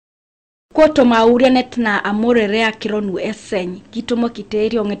Koto mauria netna amorerea kironu Eseny gitomo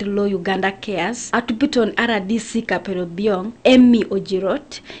kiteri ongetelo Uganda Cares atupiton RDC kaperobiong Emmy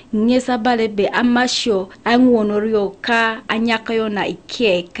Ojirot ngesa balebe amasho anguonorio ka anyakayo na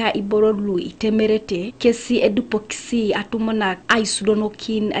ike ka iborolu itemerete kesi edupokisi Atumunak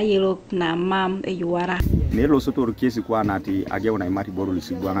aisudonokin ayelok na mam eyuara nelo sotor kesi kwa nati ageona imati borolu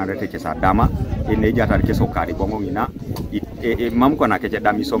sibwana rete kesa dama eneja tar keso kari bongo ina mam kwa na keje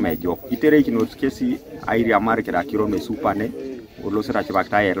dami somejo itere kino kesi airi amare kira kirome supane olo sera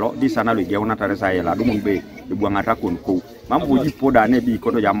chibakta elo di sana lo geona taresa ela dumumbe ibuangata konko mam boji poda ne bi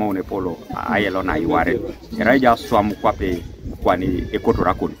koto jamao ne polo ayelo na iware era ja swam kwape kwani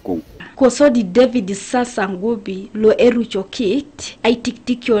ekotora konko Kosodi David Sasangobi lo eruchokit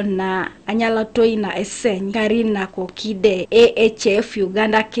aitiktikyo na anyalatoi na Eseny karina kokide AHF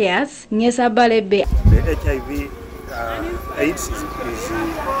Uganda Cares ngesa balebe the HIV AIDS is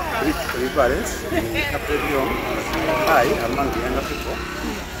prevalence high among the younger people.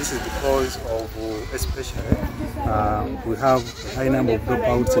 This is because of especially we have a high number of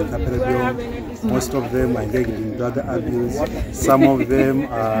dropouts in Capernaum. Most of them are engaged in drug abuse. Some of them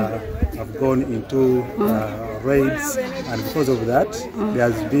have gone into raids, and because of that, there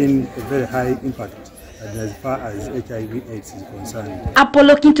has been a very high impact as far as HIV/AIDS is concerned.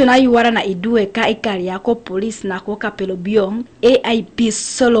 Apolo kinto na yuara na idue ka ikari yako police na ko kapelobiong AIP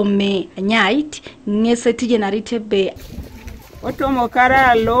Solome Nyait ngese tije na ritebe otomo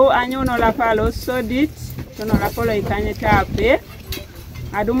kara lo anyono la palo sodit tono la polo ikanye tape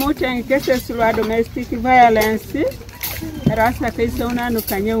adumute ngese sulwa domestic violence rasa kaisa unanu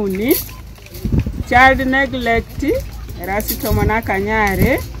kanyeuni child neglect rasi tomona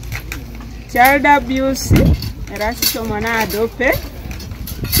kanyare child abuse rasi tomona adope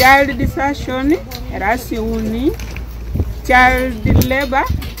child desertion rasi uni child labor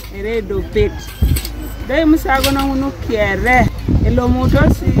eredo pet dai musago na unu kiere elo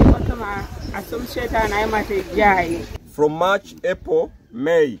mutosi otoma associate na Aimat Ejae. From March, April,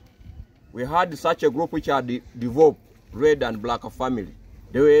 May, we had such a group which had developed red and black family.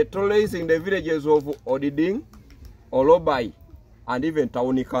 They were terrorizing the villages of Odiding, Olobai, and even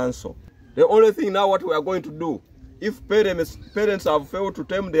Tauni Council. The only thing now what we are going to do, if parents have failed to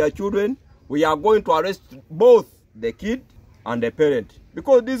tame their children, we are going to arrest both the kid and the parent.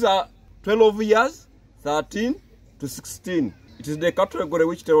 Because these are 12 years, 13 to 16. It is the category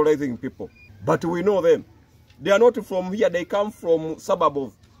which terrorizing people. But we know them. They are not from here, they come from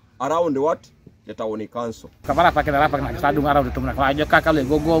suburbs around what? The Tauni Council. Kapara pakai darah pakai nak sadung arah Atumunak aja kakak le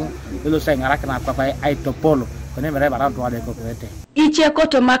gogong dulu saya ngarak kenapa pakai Epol kene mere barang tu ada kopete. Iche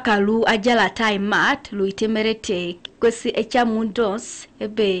koto makalu ajala Aimat lu itemerete kwesi echa mundos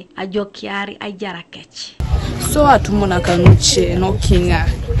ebe ajokiari ajara kechi. So Atumunak anuche no kinga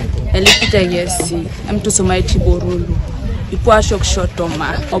elipita Ejaasi mtu somaiti borulu ipo ashok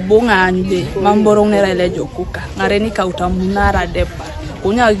shotoma obunga ande mamborong nera lejo kuka ngareni ka utamunara depa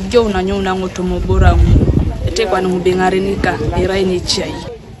kunya gyo na nyuna ngotomo bora mu ete kwa ngareni ka iraini chai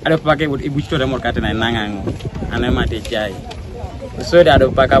Ada pakai ibu cito demor kata na nangango Aimat Ejae. So ada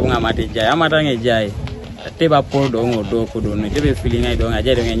pakai bunga Aimat Ejae amata Ejae. Teba pol dongo do ko do ne tebe feeling ai donga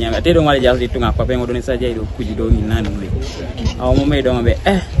jade ngenya ate donga le jasi tunga pa pengo do ne saja do kuji do ni nanu le awo mo me donga be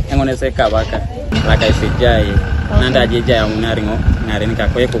ngone se kabaka la kai Ejae nanda Ejae amunaringo ngare ka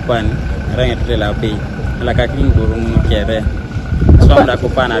ko pan range tete la pe la ka king do mu kere so amda ko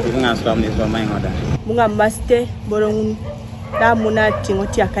pana du nga so amni so mai ngoda munga maste borong da munati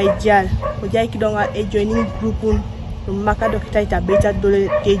ngoti akaijal ojai kidonga e joining groupun maka dokita ita beta dole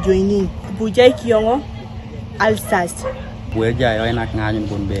ke joining bujai kiyongo alsas Ejae yo enak nganyun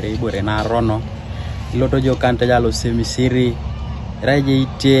pun bere ibore na rono loto jo kante jalo semisiri raje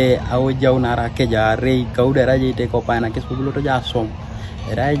ite awo jauna rake jare kauda raje ite ko pana kespo loto jasom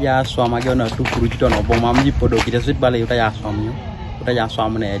raje asom agona tu kurujito no bomamji podo kita sweet bale uta jasom yo uta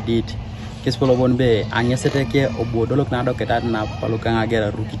jasom ne edit kespo lobon be angesete ke obodolok na doketa na paluka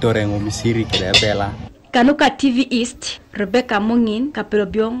ngagera rukitore ngo misiri kele bela Kanu ka TV East Rebecca Mungin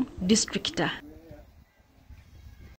Kaperobiong Districta.